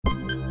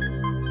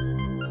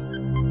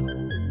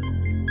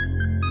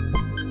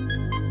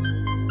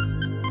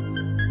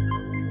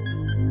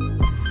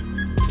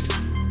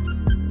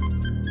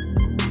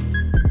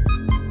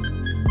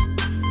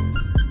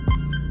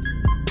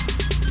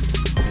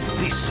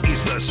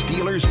is the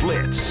Steelers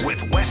Blitz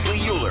with Wesley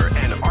Euler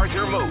and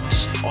Arthur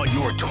Moats on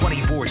your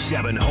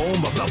 24/7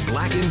 home of the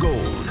black and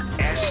gold,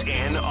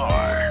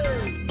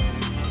 SNR.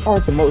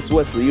 Arthur Moats,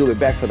 Wesley Euler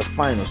back for the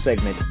final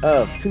segment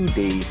of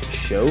today's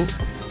show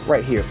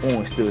right here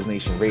on Steelers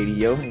Nation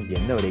Radio. And you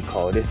know they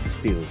call this the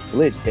Steelers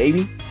Blitz,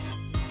 baby.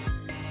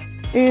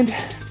 And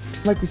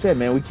like we said,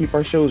 man, we keep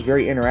our shows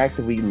very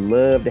interactive. We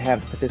love to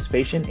have the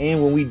participation.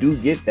 And when we do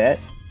get that,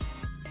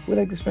 we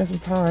like to spend some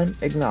time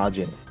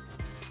acknowledging it.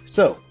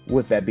 So,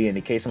 with that being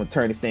the case, I'm going to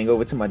turn this thing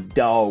over to my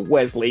dog,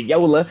 Wesley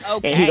Yola.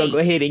 Okay. And he's going to go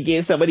ahead and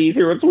get some of these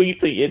hero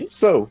tweets in.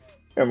 So,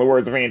 in the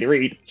words of Andy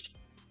Reid,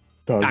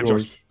 Not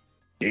yours.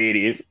 It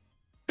is.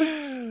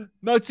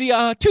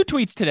 Mozi, 2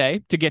 tweets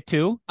today to get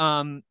to.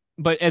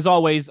 But as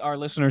always, our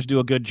listeners do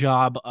a good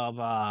job of,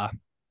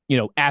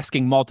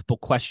 asking multiple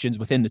questions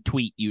within the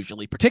tweet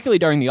usually, particularly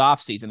during the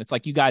off season. It's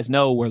like, you guys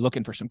know we're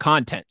looking for some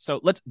content. So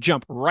let's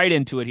jump right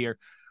into it here.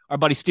 Our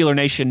buddy Steeler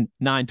Nation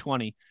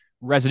 920,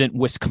 resident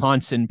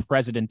Wisconsin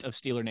president of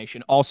Steeler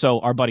Nation.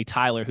 Also our buddy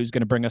Tyler, who's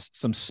going to bring us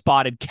some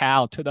Spotted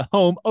Cow to the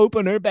home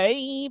opener,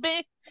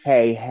 baby.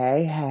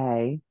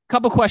 Hey.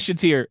 Couple questions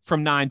here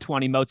from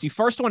 920 Mozi.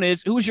 First one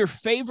is, who's your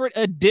favorite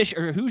addition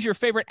or who's your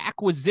favorite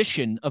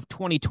acquisition of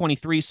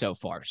 2023 so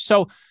far?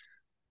 So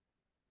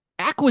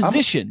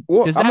acquisition,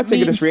 does that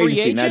mean it as free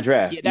agency, agent? not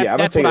draft. Yeah, I'm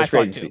that's going what to take it I as free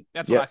thought agency. too.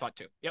 That's what I thought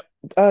too.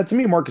 Yep. To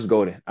me, Marcus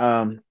Golden.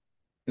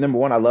 Number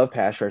one, I love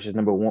pass rushers.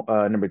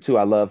 Number two,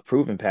 I love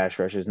proven pass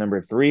rushers.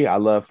 Number three, I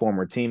love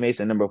former teammates.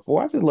 And number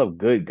four, I just love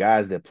good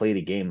guys that play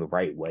the game the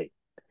right way.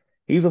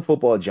 He's a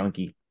football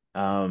junkie.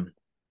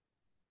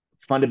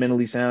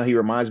 Fundamentally sound. He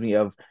reminds me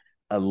of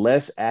a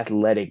less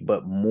athletic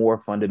but more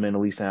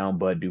fundamentally sound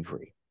Bud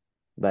Dupree.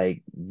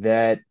 Like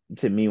that,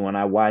 to me, when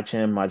I watch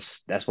him,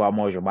 that's what I'm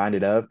always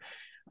reminded of.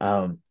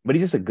 But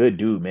he's just a good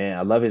dude, man.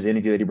 I love his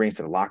energy that he brings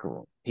to the locker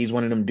room. He's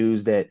one of them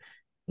dudes that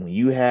when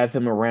you have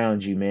him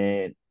around you,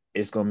 man,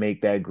 it's going to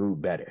make that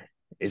group better.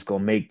 It's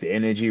going to make the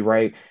energy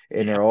right,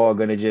 and they're all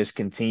going to just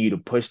continue to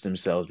push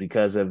themselves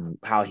because of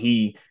how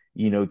he,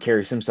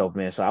 carries himself,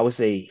 man. So I would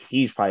say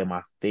he's probably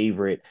my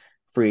favorite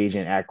free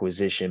agent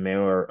acquisition, man,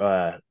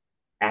 or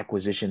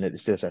acquisition that the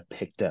Steelers have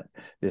picked up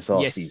this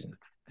offseason. Yes.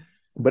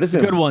 But it's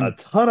been a good one. A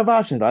ton of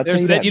options. I'll tell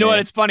you that, you know what?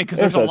 It's funny because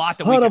there's a lot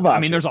that we could, I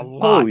mean, there's a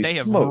lot. Holy they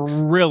have smokes.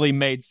 really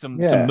made some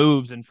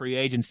moves in free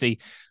agency.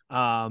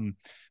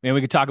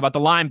 We could talk about the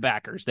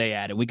linebackers they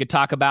added. We could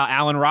talk about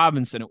Allen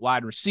Robinson at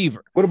wide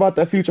receiver. What about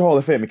that future Hall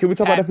of Famer? Can we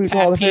talk about that future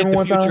Hall of Famer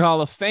one time? The future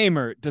Hall of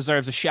Famer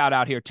deserves a shout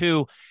out here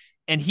too.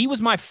 And he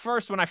was my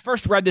first, when I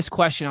first read this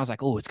question, I was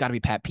like, oh, it's got to be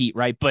Pat Pete,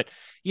 right? But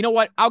you know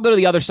what? I'll go to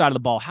the other side of the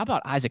ball. How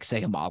about Isaac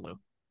Seumalo?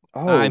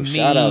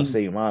 Shout out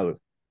Seumalo.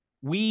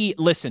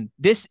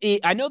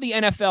 I know the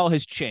NFL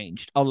has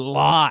changed a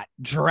lot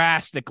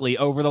drastically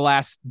over the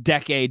last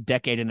decade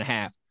and a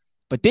half,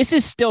 but this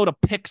is still the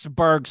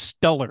Pittsburgh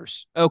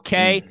Steelers,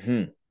 okay?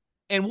 Mm-hmm.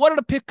 And what do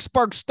the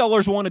Pittsburgh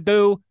Steelers want to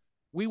do?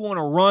 We want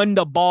to run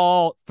the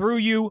ball through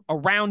you,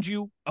 around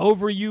you,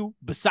 over you,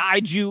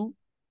 beside you,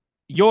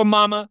 your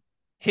mama,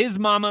 his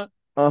mama,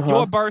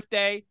 your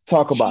birthday,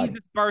 talk about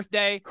Jesus'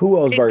 birthday. Who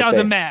else's birthday? It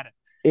doesn't matter.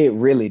 It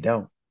really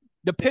don't.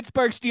 The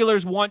Pittsburgh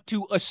Steelers want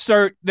to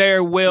assert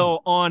their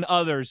will on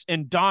others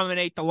and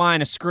dominate the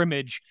line of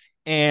scrimmage.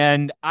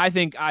 And I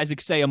think Isaac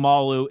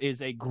Seumalo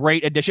is a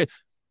great addition.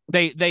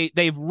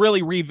 They've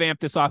really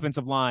revamped this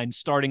offensive line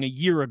starting a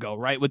year ago,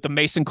 right? With the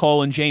Mason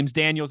Cole and James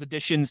Daniels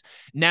additions.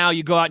 Now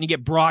you go out and you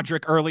get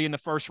Broderick early in the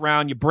first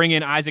round. You bring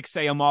in Isaac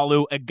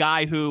Seumalo, a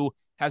guy who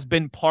has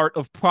been part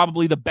of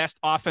probably the best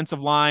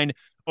offensive line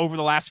over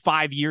the last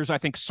 5 years. I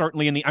think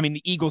certainly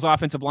the Eagles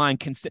offensive line,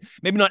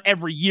 maybe not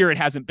every year it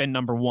hasn't been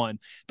number one,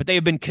 but they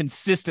have been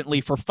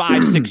consistently for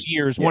 5-6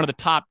 years, one of the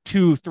top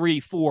 2, 3,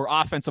 4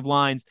 offensive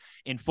lines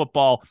in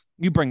football.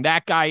 You bring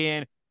that guy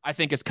in, I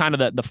think is kind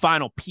of the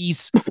final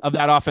piece of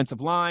that offensive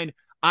line.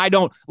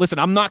 I'm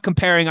not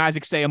comparing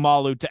Isaac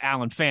Seumalo to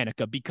Alan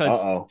Faneca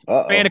because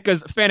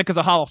Faneca's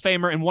a Hall of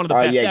Famer and one of the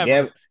best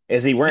ever.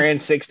 Is he wearing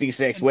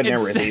 66? What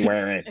number is he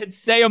wearing? And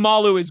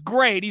Seumalo is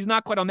great. He's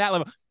not quite on that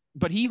level.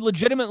 But he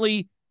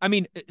legitimately,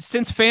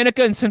 since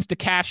Faneca and since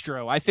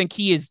DeCastro, I think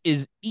he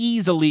is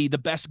easily the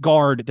best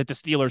guard that the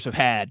Steelers have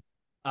had.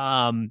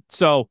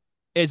 So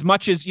as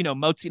much as,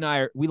 Mozi and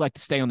I, we like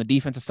to stay on the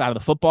defensive side of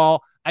the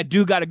football, I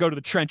do got to go to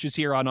the trenches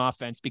here on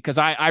offense because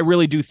I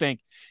really do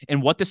think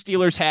in what the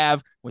Steelers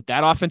have with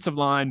that offensive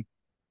line,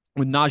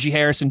 with Najee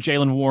Harris and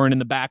Jaylen Warren in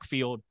the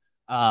backfield,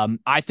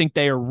 I think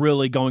they are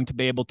really going to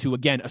be able to,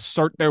 again,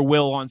 assert their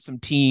will on some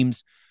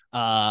teams,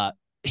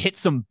 hit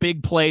some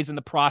big plays in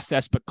the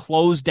process, but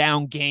close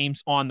down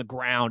games on the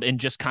ground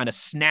and just kind of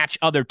snatch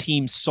other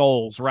teams'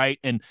 souls, right?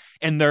 And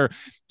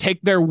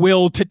take their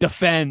will to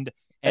defend.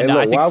 And look,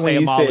 I think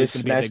Seumalo is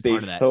going to be a big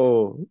part of that.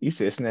 Soul, you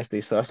said snatch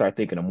their soul. I started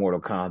thinking of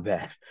Mortal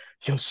Kombat.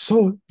 Your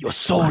soul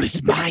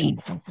is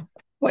mine.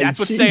 Like, that's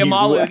what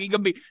Seumalo. He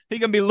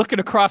gonna be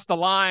looking across the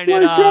line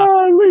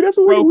that's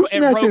what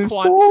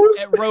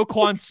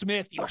Roquan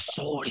Smith. Your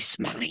soul is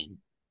mine.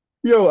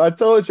 Yo, I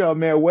told y'all,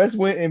 man, Wes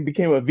went and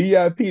became a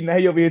VIP. Now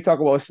he over here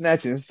talking about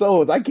snatching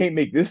souls. I can't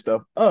make this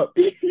stuff up.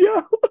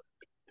 Yo,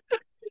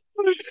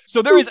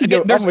 So there he is said, again,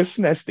 yo, I'm there's gonna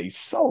snatch their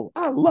soul.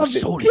 I your love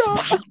it. soul is Yo,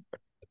 mine.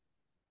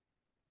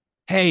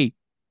 Hey,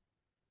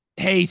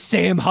 hey,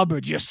 Sam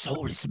Hubbard, your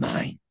soul is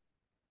mine.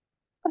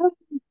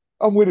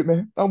 I'm with it,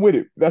 man. I'm with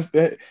it. That's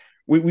that.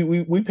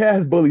 We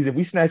passed bullies. If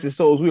we snatch their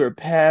souls, we are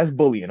past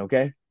bullying,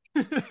 okay?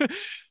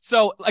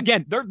 So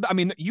again, there. I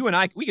mean, you and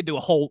I, we could do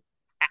a whole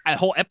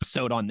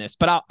episode on this,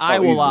 but I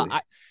Oh, will.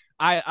 easily.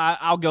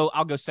 I'll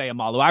go say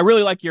Amalu. I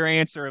really like your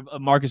answer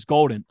of Marcus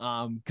Golden,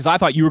 because I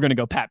thought you were going to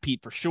go Pat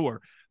Pete for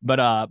sure, but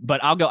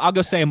I'll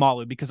go say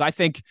Amalu because I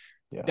think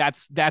Yeah.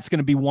 that's going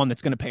to be one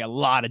that's going to pay a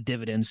lot of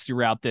dividends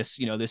throughout this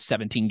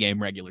 17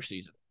 game regular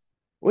season.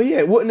 Well,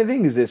 yeah. Well, and the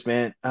thing is this,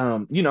 man.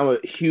 I'm a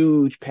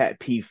huge Pat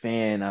P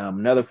fan.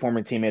 Another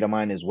former teammate of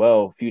mine as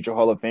well, future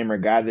Hall of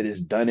Famer, guy that has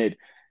done it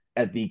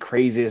at the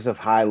craziest of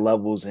high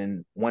levels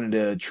and one of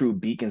the true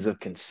beacons of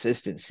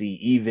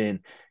consistency, even,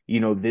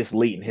 this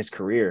late in his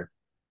career.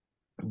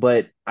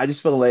 But I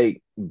just feel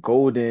like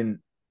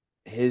Golden,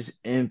 his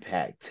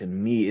impact to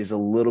me is a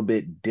little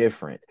bit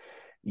different.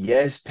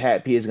 Yes,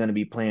 Pat P is going to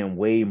be playing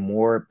way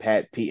more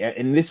Pat P,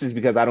 and this is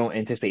because I don't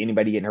anticipate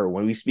anybody getting hurt.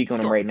 When we speak on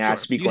him Sure, right now, I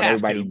sure. speak You on have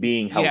everybody to.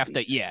 being You have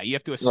healthy. to. Yeah, you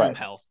have to assume Right.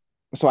 health.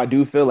 So I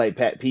do feel like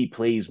Pat P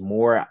plays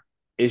more.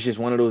 It's just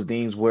one of those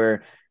things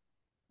where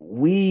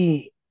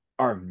we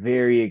are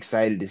very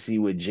excited to see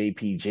what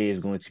JPJ is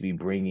going to be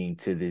bringing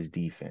to this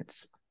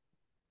defense.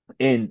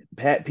 And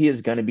Pat P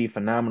is going to be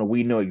phenomenal.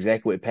 We know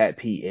exactly what Pat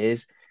P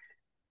is.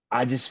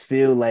 I just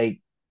feel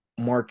like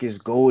Marcus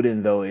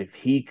Golden, though, if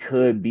he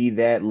could be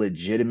that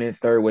legitimate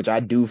third, which I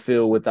do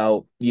feel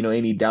without,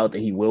 any doubt that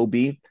he will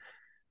be,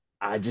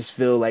 I just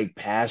feel like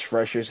pass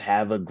rushers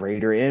have a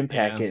greater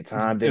impact Yeah, at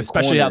times than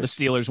especially how the corners.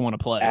 Steelers want to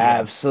play. Yeah.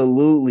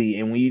 Absolutely.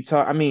 And when you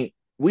talk, I mean,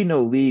 we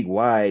know league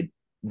wide,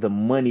 the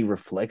money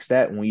reflects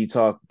that when you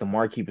talk the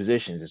marquee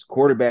positions. It's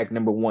quarterback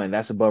number one,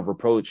 that's above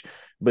reproach.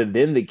 But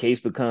then the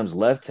case becomes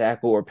left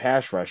tackle or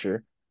pass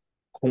rusher,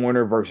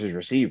 corner versus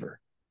receiver.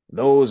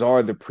 Those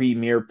are the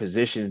premier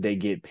positions they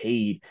get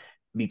paid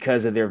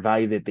because of their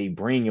value that they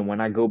bring. And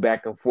when I go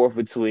back and forth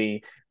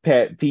between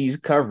Pat P's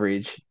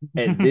coverage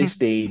at this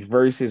stage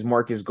versus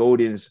Marcus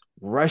Golden's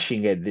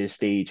rushing at this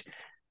stage,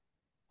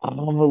 I'm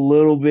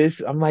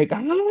like,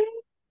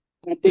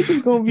 I think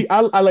it's gonna be.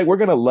 I like. We're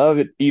gonna love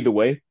it either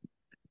way,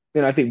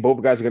 and I think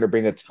both guys are gonna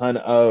bring a ton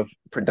of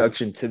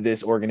production to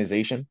this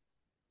organization.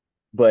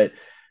 But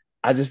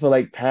I just feel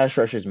like pass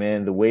rushers,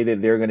 man, the way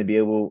that they're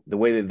able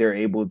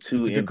to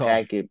It's a good call.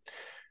 impact it.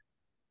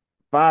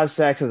 5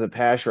 sacks as a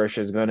pass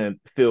rusher is gonna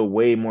feel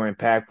way more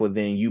impactful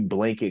than you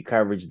blanket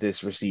coverage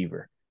this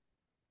receiver.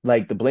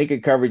 Like the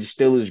blanket coverage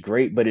still is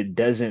great, but it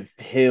doesn't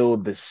feel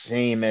the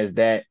same as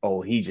that.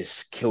 Oh, he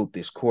just killed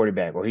this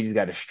quarterback, or he just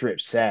got a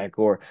strip sack,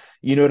 or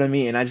you know what I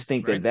mean. And I just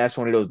think that Right. that's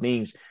one of those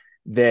things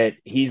that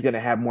he's gonna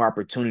have more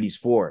opportunities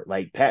for.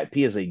 Like Pat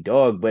P is a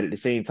dog, but at the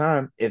same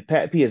time, if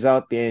Pat P is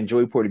out there and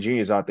Joey Porter Jr.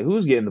 is out there,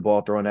 who's getting the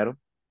ball thrown at him?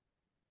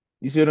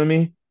 You see what I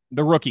mean?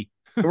 The rookie,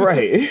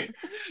 Right.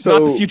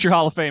 not the So future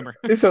Hall of Famer.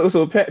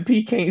 so Pat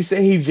P can't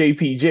save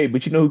JPJ,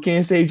 but you know who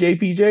can save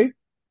JPJ?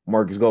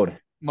 Marcus Golden.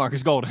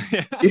 Marcus Golden.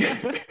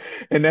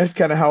 And that's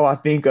kind of how I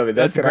think of it.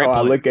 That's That's a kind of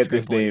how great I point. look That's a at great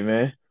this point. thing,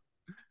 man.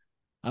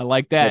 I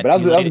like Yeah, that. but You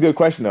that was laid a it. good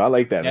question though. I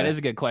like that, That man. is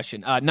a good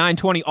question.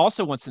 920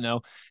 also wants to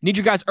know, need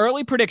your guys'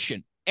 early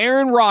prediction.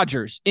 Aaron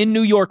Rodgers in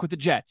New York with the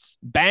Jets.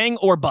 Bang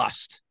or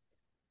bust?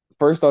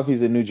 First off,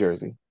 he's in New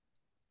Jersey.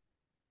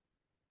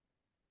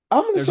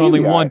 I'm gonna There's say he'll only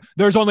be all one. right.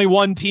 There's only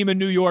one team in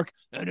New York,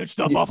 and it's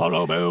the Yeah,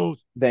 Buffalo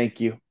Bills. thank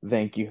you.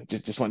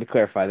 Just wanted to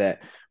clarify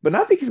that. But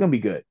no, I think he's gonna be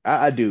good.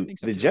 I I do. think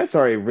so The too. Jets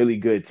are a really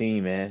good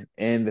team, man.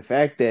 And the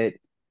fact that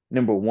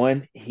number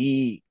one,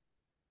 he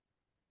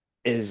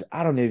is,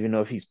 I don't even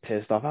know if he's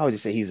pissed off. I would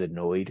just say he's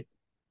annoyed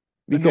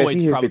because he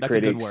Annoyed's hears probably the that's a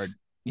good word. critics,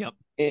 Yep.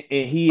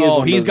 and he is Oh,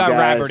 one of he's those got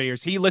rabbit guys.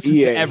 ears. He listens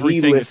to Yeah, he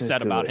everything that's listens said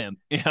to about it. him.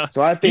 Yeah.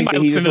 So I He think might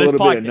that he's listen just to a this little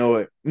bit podcast.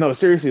 annoyed. No,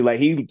 seriously, like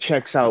he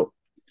checks out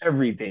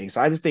everything.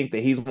 So I just think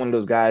that he's one of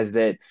those guys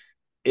that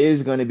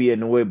is going to be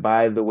annoyed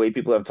by the way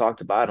people have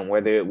talked about him,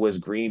 whether it was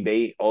Green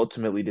Bay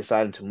ultimately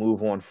deciding to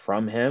move on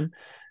from him,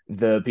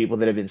 the people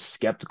that have been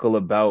skeptical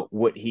about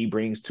what he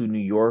brings to New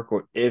York,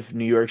 or if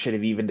New York should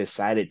have even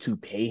decided to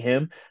pay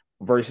him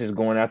versus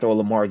going after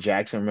Lamar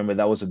Jackson. Remember,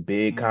 that was a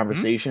big Mm-hmm.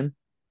 conversation.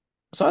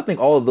 So I think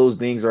all of those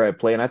things are at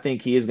play, and I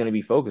think he is going to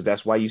be focused.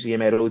 That's why you see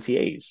him at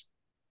OTAs,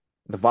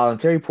 the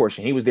voluntary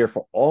portion. He was there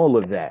for all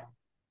of that.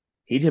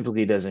 He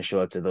typically doesn't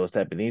show up to those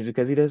type of things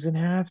because he doesn't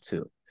have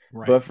to.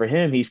 Right. But for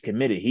him, he's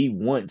committed. He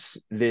wants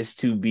this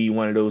to be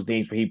one of those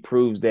things where he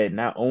proves that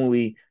not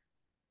only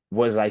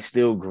was I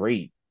still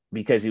great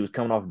because he was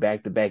coming off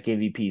back-to-back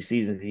MVP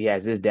seasons, he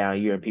has this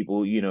down year and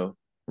people,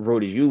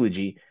 wrote his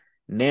eulogy.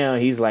 Now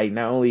he's like,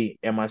 not only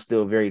am I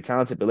still very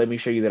talented, but let me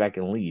show you that I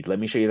can lead. Let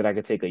me show you that I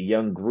can take a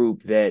young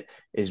group that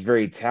is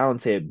very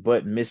talented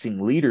but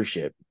missing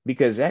leadership.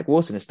 Because Zach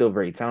Wilson is still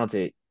very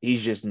talented.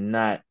 He's just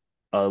not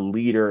a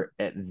leader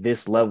at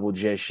this level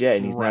just yet,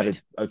 and he's not a,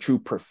 Right. a true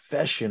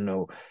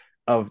professional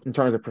of in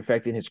terms of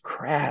perfecting his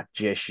craft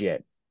just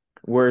yet.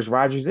 Whereas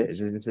Rodgers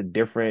is. It's a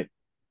different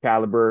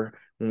caliber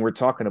when we're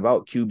talking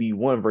about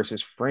QB1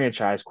 versus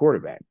franchise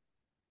quarterback.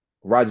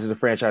 Rodgers is a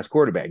franchise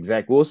quarterback.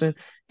 Zach Wilson,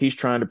 he's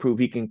trying to prove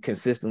he can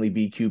consistently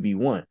be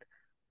QB1.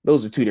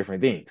 Those are two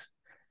different things.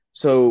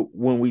 So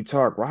when we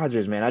talk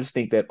Rodgers, man, I just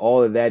think that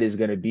all of that is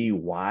going to be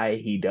why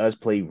he does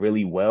play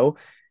really well.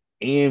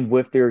 And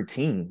with their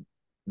team,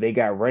 they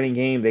got running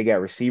game, they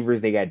got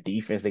receivers, they got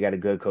defense, they got a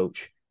good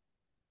coach.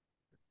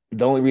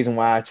 The only reason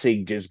why I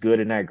say just good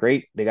and not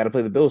great, they got to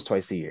play the Bills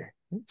twice a year.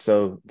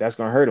 So that's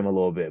going to hurt him a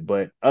little bit.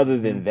 But other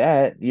than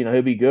that,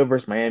 he'll be good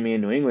versus Miami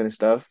and New England and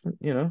stuff.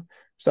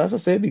 So that's what I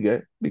say it'd be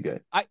good. Be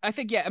good. I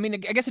think, yeah. I mean, I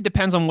guess it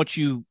depends on what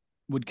you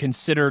would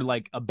consider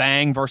like a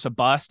bang versus a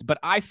bust. But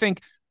I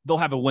think they'll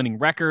have a winning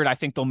record. I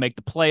think they'll make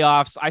the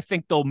playoffs. I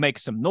think they'll make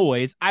some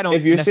noise. I don't.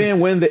 If you're saying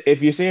win the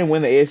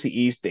AFC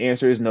East, the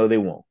answer is no, they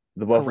won't.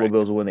 The Buffalo Correct.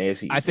 Bills will win the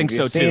AFC East. I think if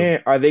you're so saying,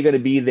 too. Are they going to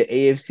be the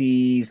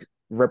AFC's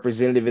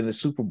representative in the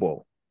Super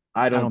Bowl?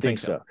 I don't think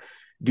so.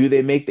 Do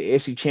they make the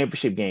AFC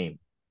Championship game?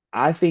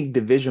 I think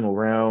divisional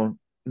round.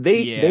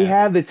 They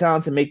have the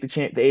talent to make the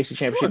AFC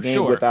Championship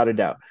game without a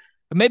doubt.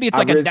 Maybe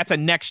it's that's a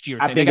next year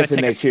thing. I think they it's a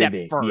take next a step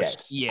year thing. first.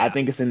 Yes. Yeah. I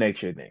think it's a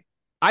next year thing.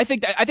 I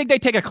think they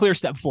take a clear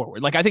step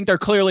forward. Like I think they're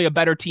clearly a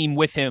better team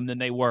with him than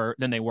they were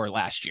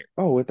last year.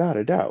 Oh, without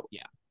a doubt.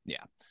 Yeah.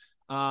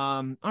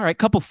 All right,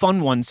 couple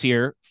fun ones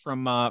here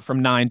from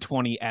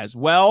 920 as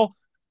well.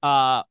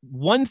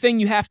 One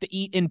thing you have to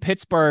eat in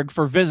Pittsburgh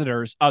for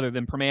visitors other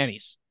than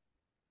Primanti's.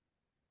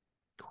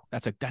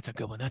 That's a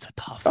good one. That's a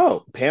tough one.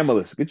 Oh,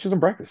 Pamela's. Get you some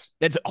breakfast.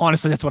 That's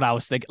what I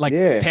was thinking. Like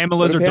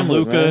Pamela's or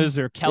DeLuca's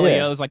or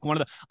Kelly's, like one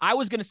of the. I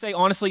was gonna say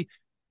honestly,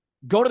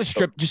 go to the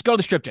strip. Just go to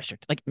the strip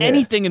district. Like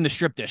anything in the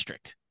strip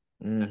district.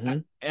 Mm-hmm.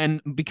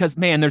 And because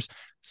man, there's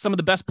some of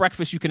the best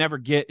breakfast you can ever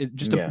get.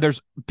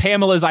 There's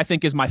Pamela's. I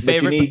think is my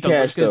favorite. But you need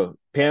cash though.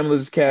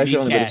 Pamela's cash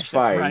only, but it's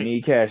fire. Right. You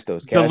need cash though.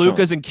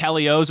 DeLuca's and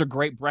Kelly's are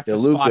great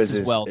breakfast spots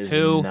as well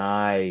too.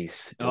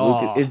 Nice.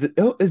 Is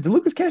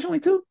DeLuca's cash only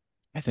too?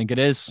 I think it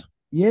is.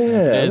 Yeah,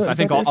 it is. I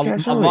think a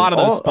lot of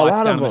those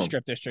spots down in the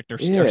strip district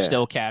are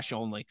still cash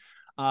only.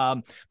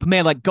 But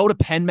man, like go to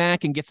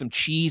PenMac and get some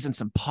cheese and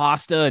some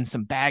pasta and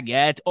some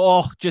baguette.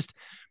 Oh, just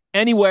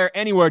anywhere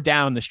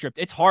down the strip.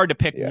 It's hard to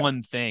pick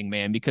one thing,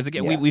 man, because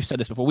again, we've said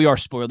this before. We are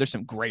spoiled. There's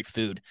some great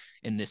food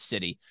in this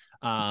city.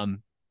 And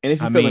if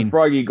you're feeling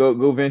froggy,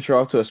 go venture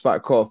off to a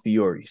spot called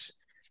Fiore's.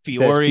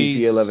 Fiore's. PC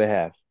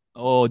 11.5.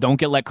 Oh, don't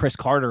let Chris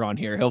Carter on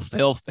here.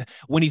 He'll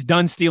when he's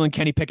done stealing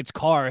Kenny Pickett's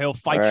car, he'll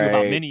fight you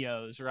about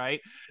Minios, right?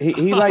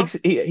 He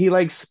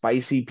likes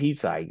spicy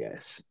pizza, I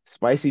guess.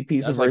 Spicy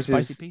pizza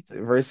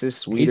versus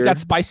sweeter. He's got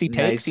spicy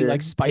takes. He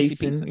likes spicy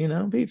pizza.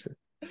 Pizza.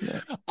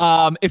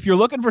 Yeah. If you're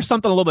looking for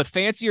something a little bit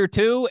fancier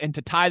too, and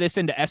to tie this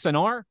into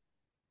SNR,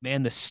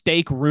 man, the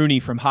steak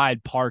Rooney from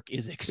Hyde Park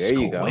is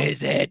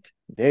exquisite.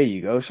 There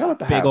you go. Shout out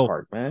to Hyde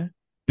Park, man.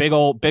 Big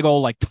old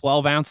like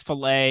 12-ounce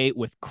filet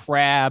with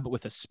crab,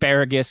 with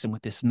asparagus, and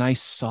with this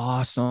nice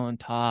sauce on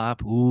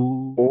top.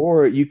 Ooh.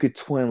 Or you could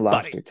twin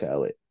lobster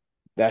tail it.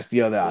 That's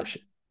the other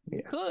option.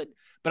 Yeah. Could.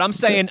 But I'm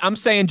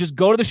saying just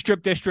go to the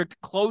strip district,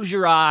 close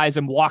your eyes,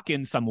 and walk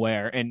in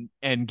somewhere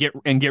and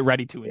get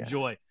ready to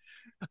enjoy.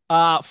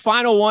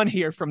 Final one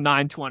here from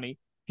 920.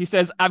 He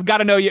says, I've got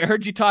to know I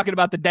heard you talking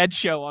about the Dead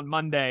Show on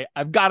Monday.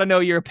 I've got to know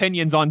your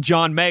opinions on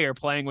John Mayer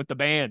playing with the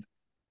band.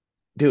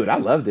 Dude, I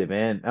loved it,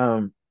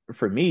 man.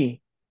 For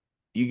me,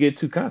 you get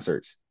two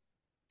concerts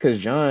because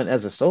John,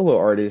 as a solo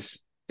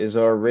artist, is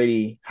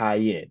already high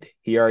end.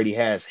 He already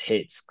has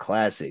hits,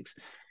 classics.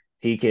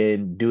 He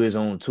can do his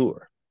own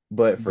tour.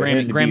 But for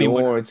him to be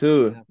on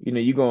too,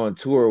 you go on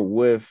tour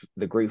with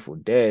the Grateful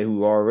Dead,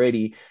 who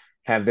already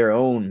have their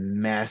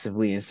own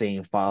massively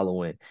insane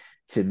following.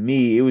 To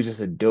me, it was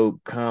just a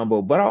dope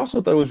combo. But I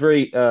also thought it was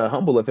very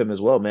humble of him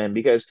as well, man,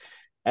 because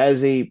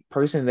as a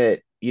person that,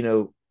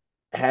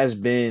 has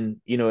been,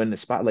 in the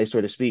spotlight,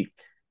 so to speak,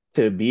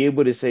 to be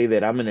able to say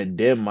that I'm going to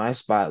dim my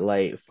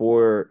spotlight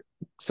for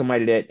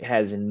somebody that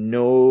has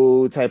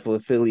no type of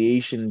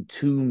affiliation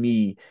to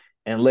me,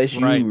 unless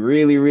you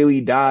really,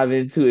 really dive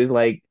into it,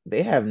 like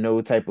they have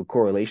no type of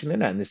correlation. They're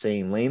not in the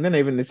same lane. They're not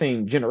even in the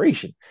same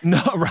generation.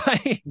 No,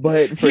 right.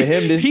 But for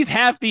he's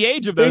half the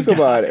age of those guys. Think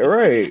about it,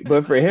 right?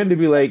 But for him to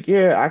be like,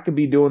 yeah, I could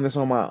be doing this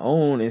on my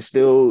own and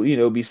still,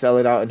 be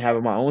selling out and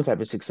having my own type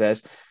of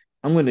success.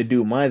 I'm going to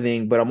do my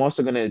thing, but I'm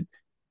also going to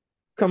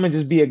come and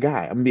just be a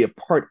guy. I'm gonna be a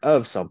part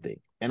of something.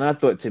 And I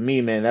thought, to me,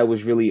 man, that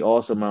was really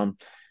awesome. I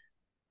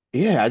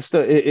just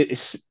thought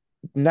it's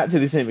not to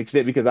the same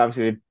extent because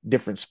obviously they're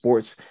different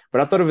sports,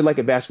 but I thought of it like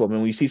a basketball, man.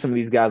 When you see some of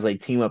these guys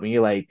like team up and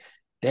you're like,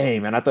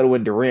 dang, man, I thought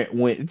when Durant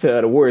went to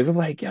the Warriors, I'm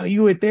like, yo,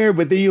 you went there,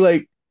 but then you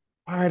like,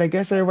 all right, I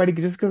guess everybody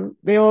could just, cause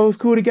they all was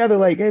cool together.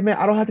 Like, hey man,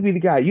 I don't have to be the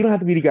guy. You don't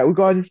have to be the guy. We're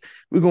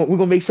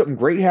gonna make something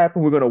great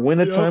happen. We're gonna win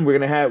a ton. We're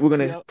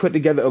gonna put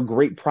together a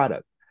great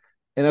product.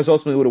 And that's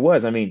ultimately what it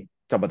was. I mean,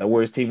 talk about the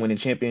Warriors team winning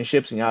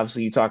championships, and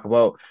obviously you talk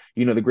about,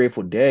 the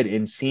Grateful Dead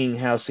and seeing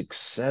how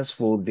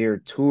successful their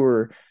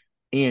tour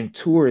and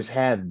tours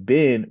have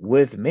been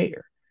with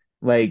Mayer.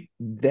 Like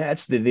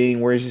that's the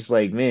thing where it's just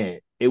like, man,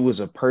 it was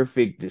a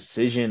perfect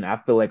decision. I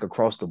feel like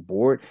across the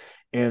board,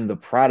 and the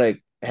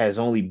product has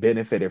only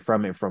benefited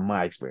from it from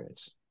my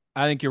experience.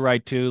 I think you're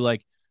right too.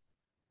 Like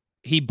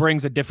he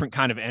brings a different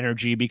kind of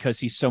energy because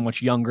he's so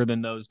much younger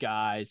than those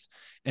guys.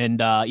 And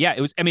yeah,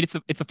 it was. I mean,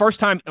 it's the first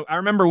time I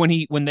remember when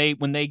they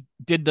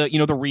did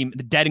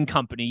the Dead and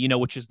Company,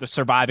 which is the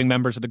surviving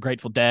members of the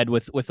Grateful Dead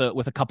with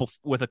a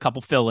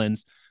couple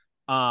fill-ins.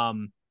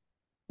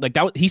 Like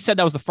that, he said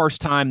that was the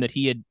first time that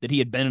he had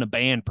been in a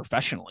band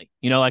professionally.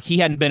 Like he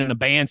hadn't been in a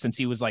band since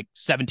he was like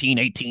 17,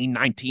 18,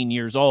 19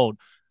 years old.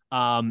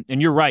 And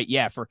you're right,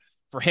 yeah, for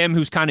him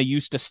who's kind of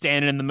used to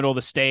standing in the middle of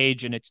the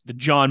stage and it's the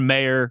John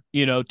Mayer,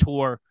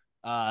 tour,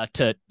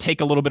 to take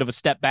a little bit of a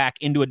step back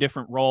into a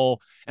different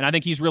role. And I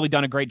think he's really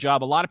done a great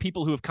job. A lot of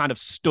people who have kind of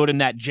stood in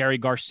that Jerry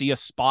Garcia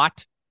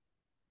spot,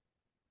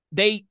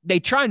 they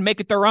try and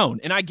make it their own.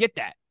 And I get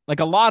that. Like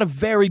a lot of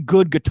very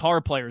good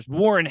guitar players,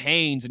 Warren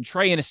Haynes and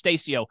Trey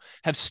Anastasio,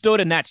 have stood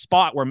in that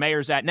spot where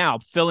Mayer's at now,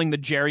 filling the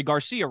Jerry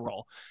Garcia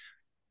role.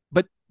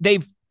 But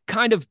they've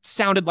kind of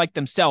sounded like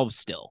themselves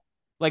still.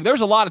 Like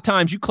there's a lot of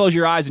times you close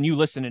your eyes and you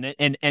listen in it,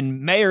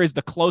 and Mayer is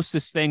the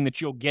closest thing that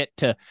you'll get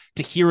to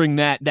hearing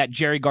that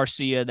Jerry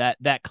Garcia,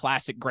 that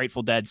classic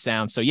Grateful Dead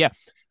sound. So yeah,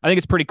 I think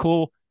it's pretty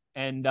cool.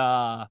 And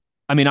I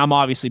mean, I'm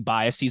obviously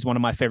biased. He's one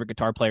of my favorite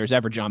guitar players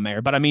ever, John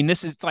Mayer. But I mean,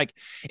 this is like,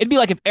 it'd be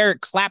like if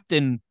Eric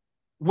Clapton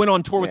went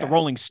on tour with the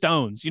Rolling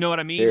Stones. You know what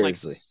I mean?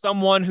 Seriously. Like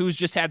someone who's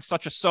just had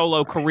such a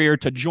solo career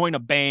to join a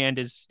band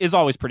is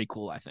always pretty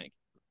cool, I think.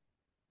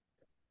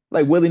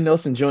 Like Willie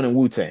Nelson joining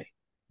Wu-Tang.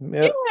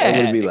 Yep, that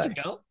would Yeah, be there like.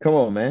 you go. Come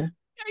on, man.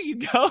 There you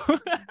go.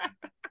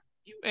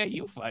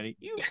 You funny.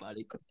 You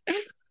funny.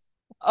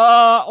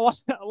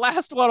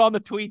 Last one on the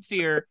tweets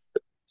here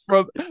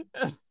from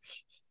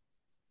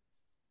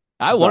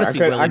I want to see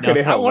Willie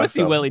Nelson. I want to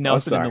see Willie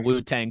Nelson in the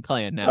Wu-Tang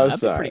Clan now. I'm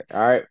sorry. All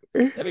right.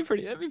 That'd be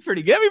pretty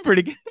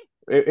good.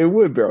 It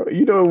would, bro.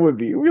 It would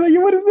be. We're like,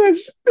 what is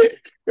this?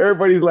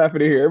 Everybody's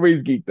laughing in here.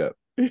 Everybody's geeked up.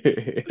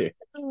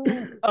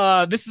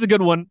 This is a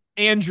good one.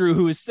 Andrew,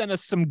 who has sent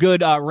us some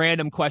good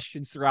random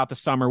questions throughout the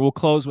summer. We'll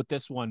close with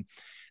this one.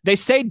 They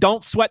say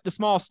don't sweat the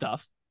small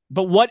stuff,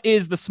 but what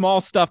is the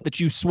small stuff that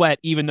you sweat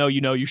even though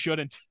you know you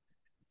shouldn't?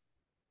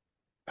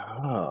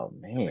 Oh,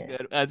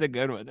 man. That's a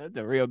good one. That's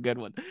a real good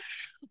one.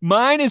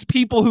 Mine is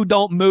people who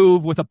don't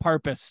move with a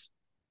purpose.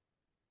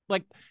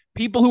 Like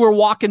people who are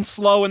walking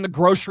slow in the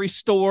grocery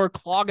store,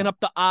 clogging up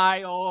the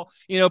aisle,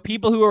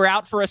 people who are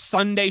out for a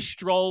Sunday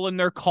stroll in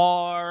their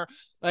car.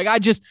 Like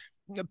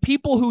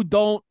people who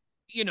don't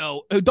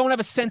have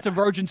a sense of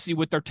urgency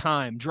with their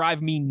time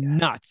drive me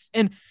nuts.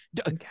 And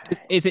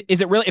is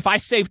it really, if I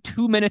save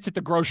 2 minutes at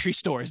the grocery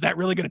store, is that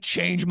really going to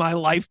change my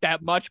life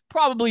that much?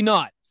 Probably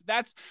not. So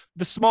that's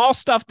the small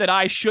stuff that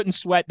I shouldn't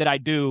sweat that I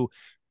do.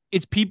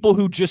 It's people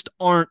who just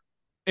aren't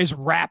as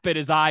rapid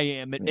as I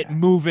am at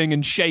moving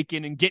and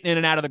shaking and getting in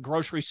and out of the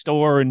grocery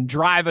store and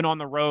driving on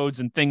the roads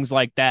and things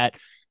like that.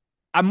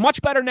 I'm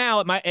much better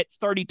now at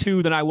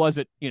 32 than I was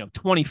at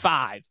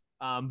 25.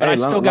 But I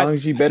still got. Long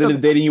as you better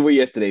today than you were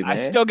yesterday, man. I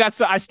still got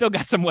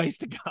some ways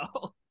to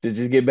go. To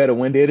just get better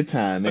one day at a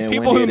time, man. But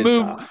people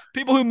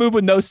who move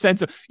with no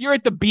sense of, you're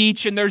at the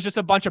beach and there's just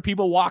a bunch of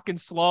people walking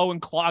slow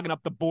and clogging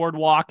up the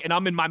boardwalk, and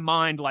I'm in my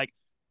mind like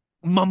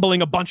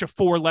mumbling a bunch of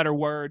 4-letter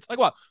words. Like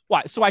what?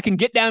 Why? So I can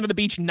get down to the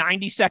beach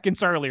 90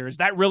 seconds earlier. Is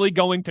that really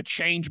going to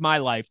change my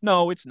life?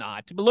 No, it's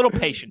not. A little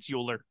patience,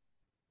 Euler.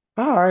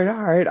 All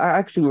right.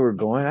 I see where we're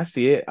going. I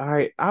see it. All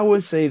right. I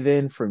would say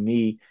then for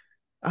me,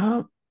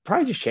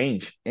 probably just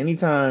change.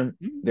 Anytime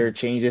there are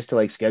changes to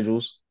like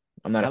schedules,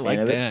 I'm not a fan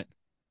of it.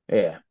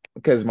 Yeah,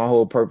 because my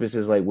whole purpose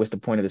is like, what's the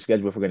point of the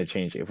schedule if we're going to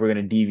change it? If we're going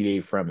to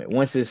deviate from it,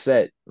 once it's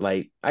set,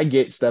 like I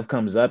get stuff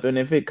comes up, and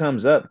if it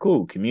comes up,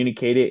 cool,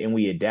 communicate it, and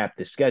we adapt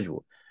the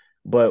schedule.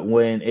 But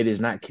when it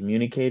is not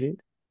communicated,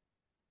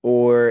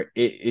 or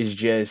it is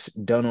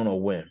just done on a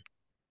whim,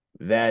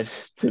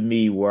 that's to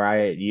me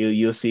where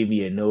you'll see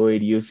me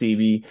annoyed. You'll see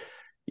me,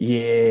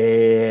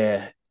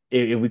 yeah.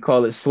 If we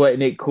call it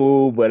sweating it,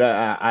 cool, but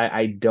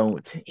I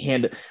don't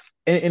handle.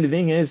 And the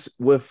thing is,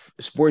 with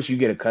sports, you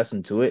get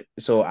accustomed to it,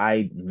 so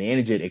I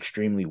manage it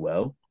extremely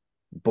well.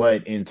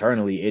 But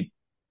internally, it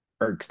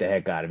irks the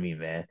heck out of me,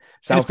 man.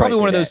 It's probably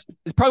one of those.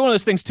 It's probably one of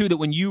those things too that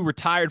when you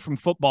retired from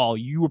football,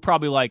 you were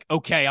probably like,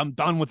 "Okay, I'm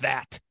done with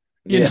that."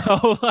 You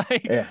know,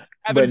 like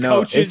having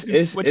coaches.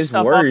 It's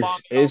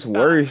worse. It's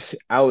worse.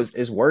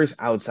 It's worse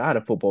outside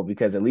of football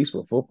because at least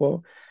with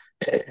football,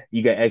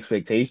 you got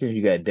expectations,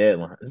 you got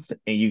deadlines,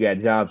 and you got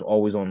jobs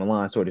always on the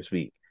line, so to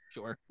speak.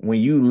 Sure. When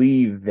you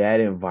leave that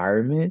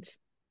environment,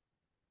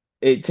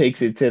 it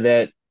takes it to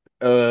that.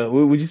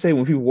 What would you say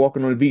when people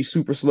walking on the beach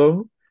super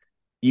slow?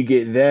 You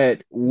get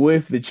that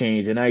with the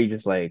change, and now you're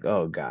just like,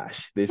 oh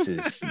gosh, this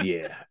is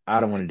I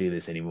don't want to do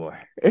this anymore.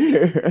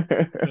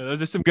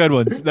 Those are some good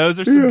ones. Those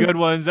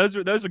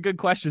are good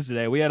questions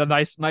today. We had a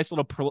nice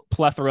little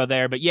plethora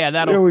there, but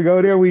there we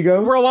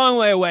go. We're a long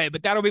way away,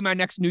 but that'll be my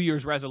next New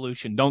Year's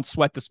resolution. Don't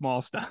sweat the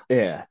small stuff.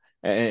 Yeah,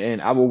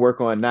 and I will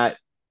work on not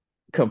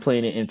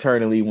complaining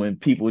internally when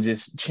people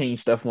just change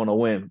stuff on a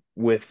whim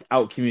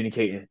without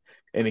communicating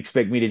and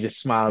expect me to just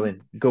smile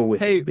and go with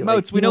Hey, it. Be like,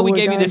 Moats, we you know know we what,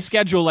 gave you this guys?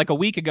 schedule like a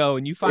week ago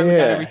and you finally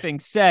got Yeah, everything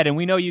set. And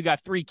we know you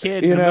got 3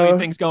 kids you and a million know,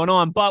 things going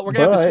on, but we're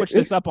going to have to but switch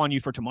this up on you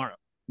for tomorrow.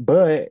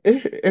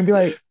 and be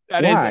like,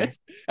 That is, why? that's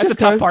a Just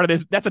tough cause, part of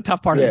this. That's a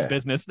tough part of this yeah,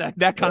 business. That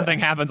kind of thing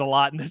yeah, happens a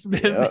lot in this yeah,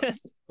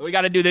 business. We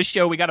got to do this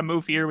show. We got to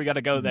move here. We got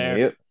to go there.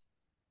 yep,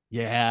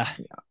 Yeah.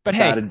 But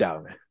without hey, a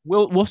doubt, man.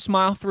 we'll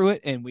smile through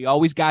it and we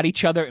always got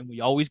each other and we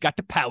always got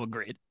the power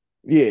grid.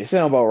 Yeah,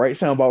 sound about right.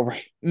 Sound about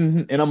right.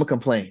 And I'm gonna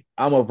complain.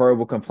 I'm a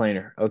verbal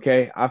complainer.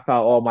 Okay, I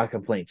filed all my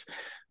complaints.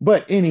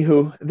 But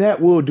anywho,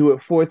 that will do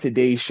it for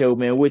today's show,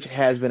 man. Which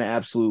has been an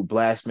absolute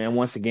blast, man.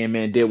 Once again,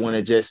 man, did want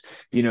to just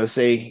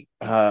say,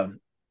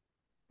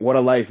 what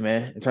a life,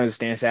 man, in terms of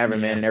Stan Savran,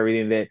 man, Yeah. and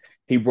everything that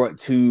he brought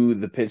to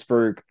the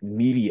Pittsburgh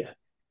media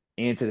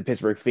and to the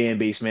Pittsburgh fan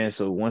base, man.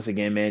 So once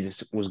again, man,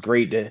 just was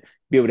great to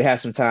be able to have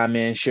some time,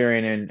 man,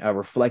 sharing and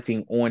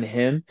reflecting on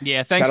him. Yeah.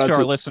 Shout Thanks out to our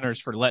to listeners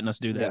for letting us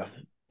do that. yeah.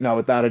 No,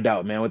 without a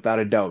doubt, man. Without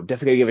a doubt.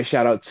 Definitely gotta give a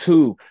shout out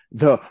to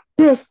the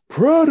best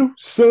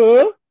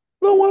producer,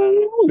 the one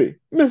and only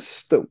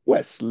Mr.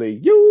 Wesley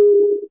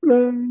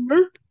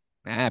Euler.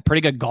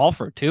 Pretty good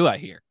golfer too, I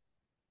hear.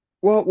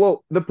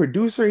 The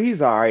producer,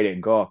 he's all right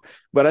at golf.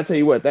 But I tell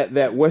you what,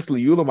 that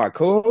Wesley Euler, my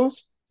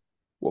co-host,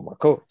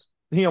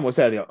 he almost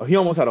had a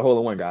hole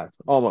in one, guys.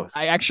 Almost.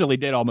 I actually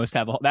did almost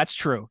have a. That's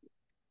true.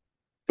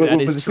 But That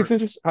was is it true. 6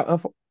 inches?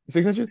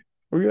 6 inches?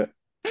 Where you at?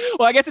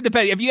 Well, I guess it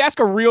depends. If you ask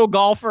a real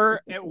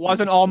golfer, it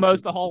wasn't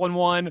almost a hole in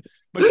one.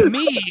 But to me,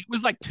 it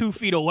was like 2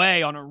 feet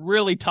away on a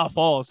really tough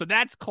hole. So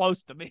that's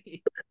close to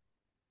me.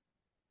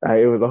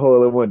 It was a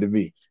hole in one to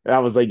me. And I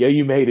was like, yo,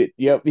 you made it.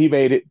 Yep, he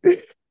made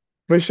it.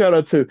 But shout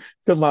out to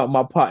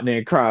my partner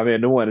in crime,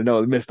 man, the one and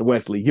only Mr.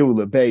 Wesley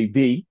Euler,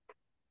 baby.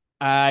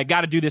 I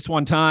got to do this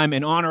one time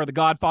in honor of the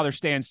Godfather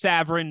Stan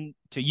Savran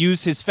to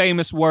use his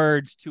famous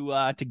words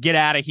to get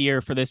out of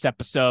here for this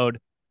episode.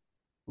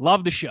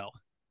 Love the show.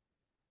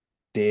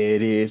 There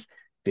it is.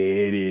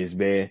 There it is,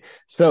 man.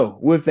 So,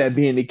 with that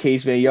being the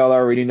case, man, y'all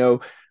already know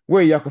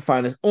where y'all can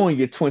find us on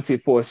your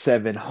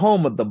 24/7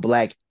 home of the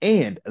black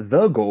and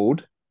the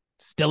gold.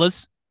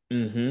 Stillers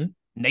Mm-hmm.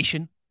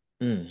 Nation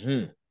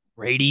Mm-hmm.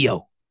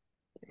 Radio.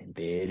 And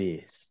there it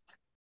is.